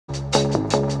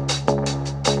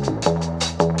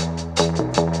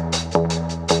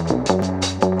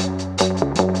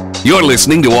You're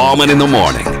listening to Allman in the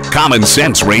Morning, Common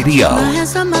Sense Radio.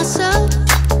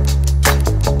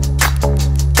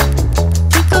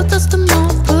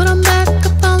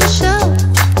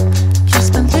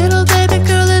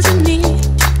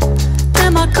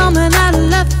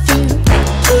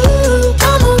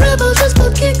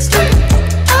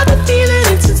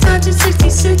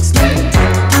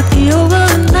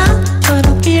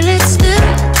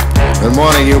 Good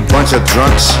morning, you bunch of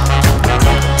drunks.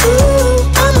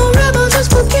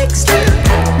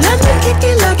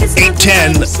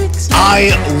 8:10.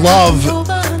 I love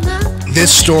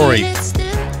this story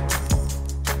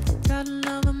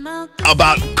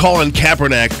about Colin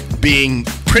Kaepernick being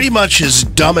pretty much as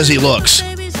dumb as he looks.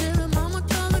 And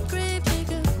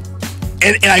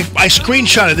I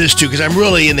screenshotted this too, because I'm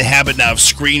really in the habit now of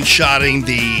screenshotting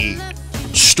the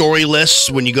story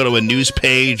lists when you go to a news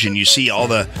page and you see all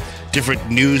the different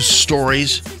news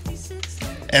stories.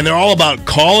 And they're all about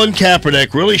Colin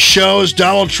Kaepernick really shows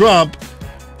Donald Trump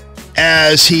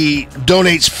as he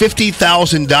donates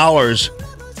 $50,000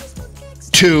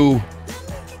 to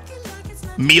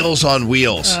Meals on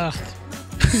Wheels.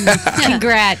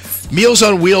 Congrats. Meals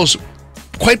on Wheels,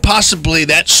 quite possibly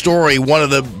that story, one of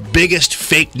the biggest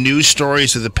fake news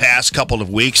stories of the past couple of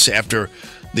weeks after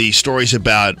the stories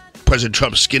about President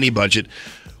Trump's skinny budget,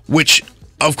 which,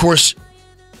 of course,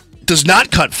 does not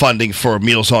cut funding for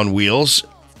Meals on Wheels.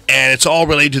 And it's all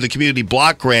related to the community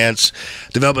block grants,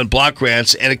 development block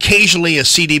grants, and occasionally a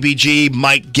CDBG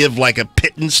might give like a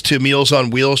pittance to Meals on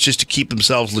Wheels just to keep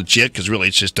themselves legit, because really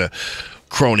it's just a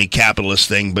crony capitalist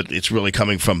thing, but it's really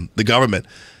coming from the government.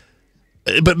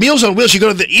 But Meals on Wheels,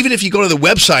 even if you go to the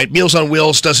website, Meals on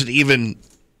Wheels doesn't even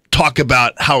talk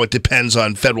about how it depends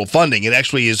on federal funding. It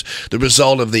actually is the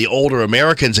result of the Older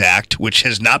Americans Act, which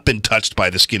has not been touched by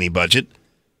the skinny budget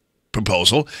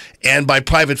proposal, and by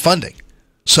private funding.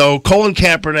 So Colin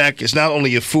Kaepernick is not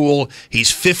only a fool, he's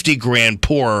 50 grand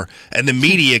poorer, and the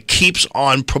media keeps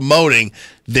on promoting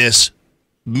this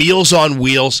Meals on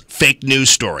Wheels fake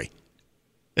news story.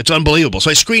 It's unbelievable.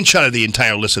 So I screenshotted the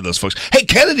entire list of those folks. Hey,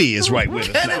 Kennedy is right with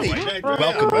us. Kennedy,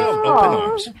 welcome with open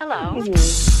arms. Hello.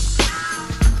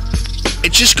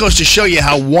 It just goes to show you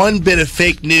how one bit of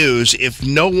fake news, if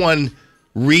no one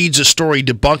reads a story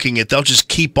debunking it, they'll just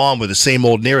keep on with the same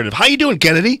old narrative. How you doing,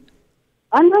 Kennedy?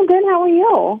 I'm doing good. How are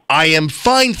you? I am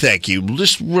fine, thank you.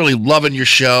 Just really loving your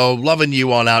show, loving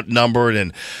you on Outnumbered,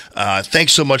 and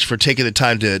thanks so much for taking the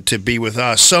time to be with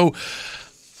us. So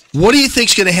what do you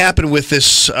think is going to happen with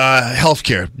this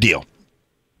healthcare deal?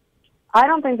 I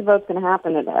don't think the vote's going to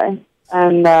happen today.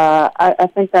 And I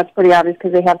think that's pretty obvious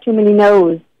because they have too many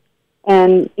no's.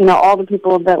 And, you know, all the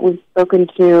people that we've spoken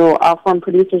to, from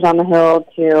producers on the Hill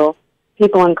to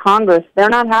people in Congress, they're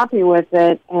not happy with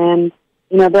it. And,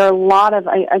 you know, there are a lot of,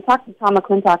 I talked to Tom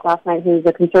McClintock last night, who's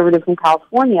a conservative from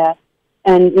California,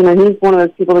 and, you know, he's one of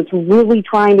those people that's really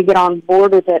trying to get on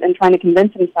board with it and trying to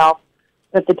convince himself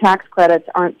that the tax credits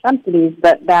aren't subsidies,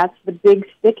 but that's the big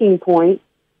sticking point.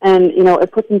 And, you know,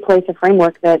 it puts in place a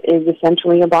framework that is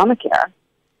essentially Obamacare.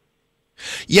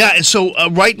 Yeah, and so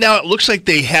right now it looks like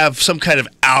they have some kind of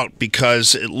out,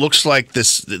 because it looks like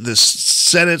this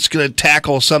Senate's going to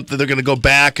tackle something. They're going to go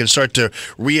back and start to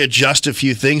readjust a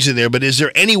few things in there. But is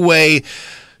there any way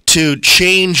to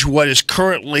change what is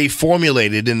currently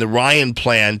formulated in the Ryan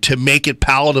plan to make it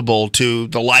palatable to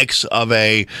the likes of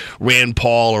a Rand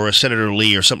Paul or a Senator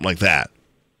Lee or something like that?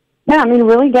 Yeah, I mean,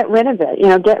 really get rid of it. You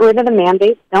know, get rid of the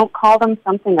mandates. Don't call them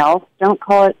something else. Don't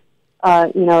call it,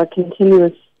 you know, a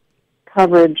continuous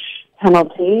coverage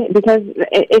penalty, because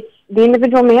it's the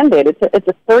individual mandate. It's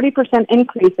a 30%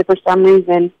 increase if for some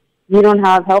reason you don't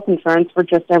have health insurance for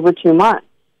just over 2 months.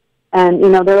 And, you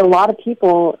know, there are a lot of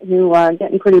people who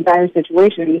get in pretty dire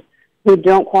situations who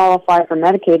don't qualify for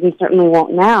Medicaid and certainly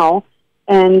won't now.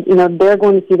 And, you know, they're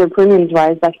going to see their premiums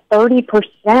rise by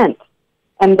 30%.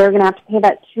 And they're going to have to pay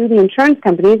that to the insurance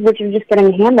companies, which are just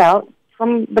getting a handout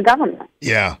from the government.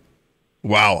 Yeah.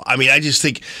 Wow. I mean, I just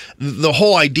think the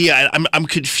whole idea, I'm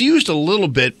confused a little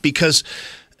bit, because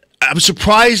I'm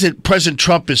surprised that President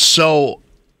Trump is so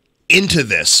into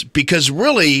this, because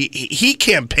really he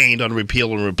campaigned on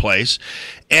repeal and replace.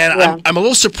 And yeah. I'm a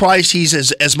little surprised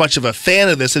he's as much of a fan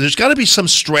of this. And there's got to be some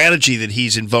strategy that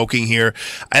he's invoking here.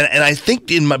 And I think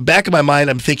in my back of my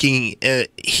mind, I'm thinking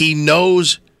he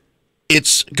knows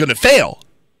it's going to fail.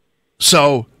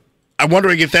 So I'm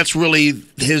wondering if that's really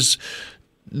his...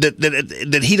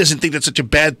 That he doesn't think that's such a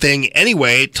bad thing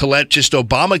anyway, to let just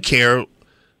Obamacare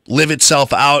live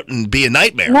itself out and be a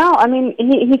nightmare. No, I mean,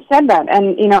 he said that,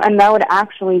 and, you know, and that would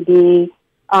actually be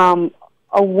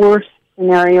a worse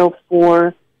scenario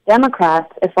for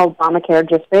Democrats if Obamacare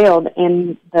just failed,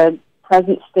 and the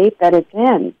present state that it's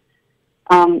in.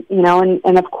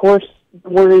 And of course, the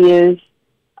worry is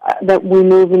that we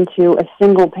move into a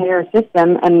single-payer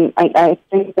system, and I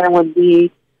think there would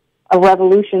be a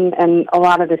revolution in a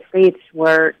lot of the states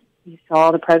where you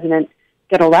saw the president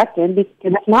get elected,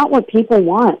 because that's not what people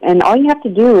want. And all you have to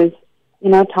do is,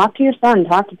 talk to your son,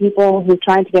 talk to people who've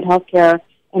tried to get health care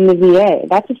in the VA.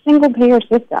 That's a single-payer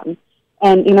system.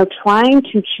 And, trying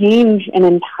to change an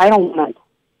entitlement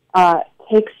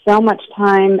takes so much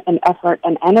time and effort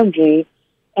and energy.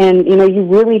 And, you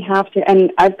really have to,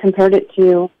 and I've compared it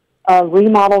to a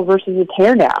remodel versus a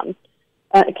tear down.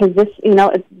 Because this,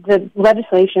 the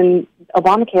legislation,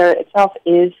 Obamacare itself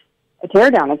is a tear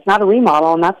down. It's not a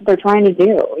remodel, and that's what they're trying to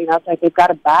do. It's like they've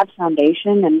got a bad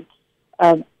foundation and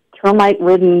a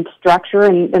termite-ridden structure,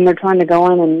 and they're trying to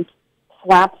go in and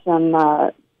slap some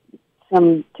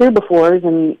tubifores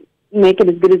and make it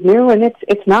as good as new, and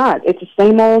it's not. It's the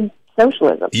same old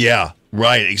socialism. Yeah.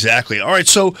 Right, exactly. All right,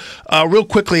 so real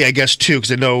quickly, I guess, too,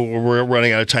 because I know we're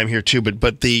running out of time here, too,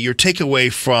 but your takeaway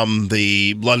from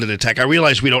the London attack, I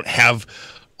realize we don't have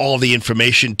all the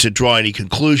information to draw any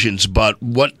conclusions, but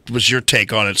what was your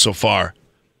take on it so far?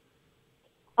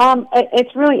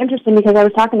 It's really interesting because I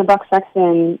was talking to Buck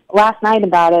Sexton last night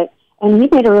about it, and he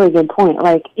made a really good point.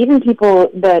 Like, even people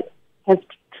that have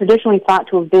traditionally thought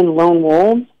to have been lone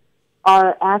wolves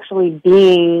are actually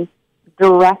being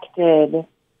directed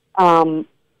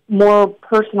more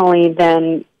personally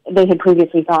than they had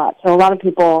previously thought. So a lot of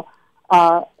people,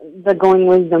 the going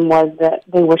wisdom was that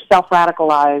they were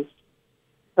self-radicalized,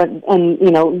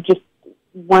 just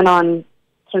went on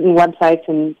certain websites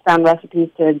and found recipes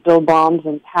to build bombs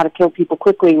and how to kill people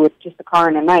quickly with just a car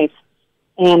and a knife.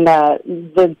 And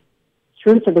the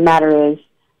truth of the matter is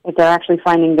that they're actually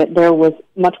finding that there was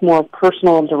much more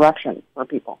personal direction for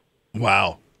people.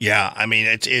 Wow. Yeah, I mean,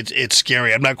 it's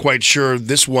scary. I'm not quite sure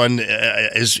this one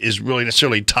is really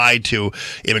necessarily tied to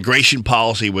immigration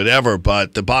policy, whatever,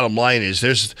 but the bottom line is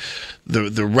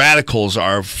the radicals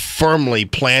are firmly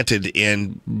planted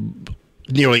in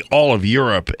nearly all of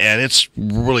Europe, and it's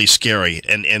really scary.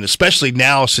 And especially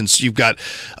now, since you've got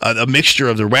a mixture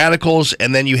of the radicals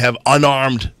and then you have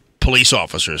unarmed police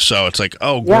officers. So it's like,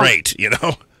 oh, great,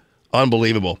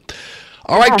 unbelievable.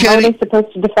 All right, Kennedy. How are they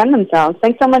supposed to defend themselves?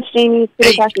 Thanks so much, Jamie.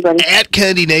 Good to talk to you, buddy. At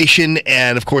Kennedy Nation,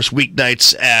 and of course,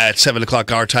 weeknights at 7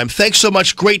 o'clock our time. Thanks so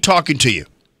much. Great talking to you.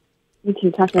 You too.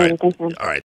 Talk to you later. Thanks, man. All right.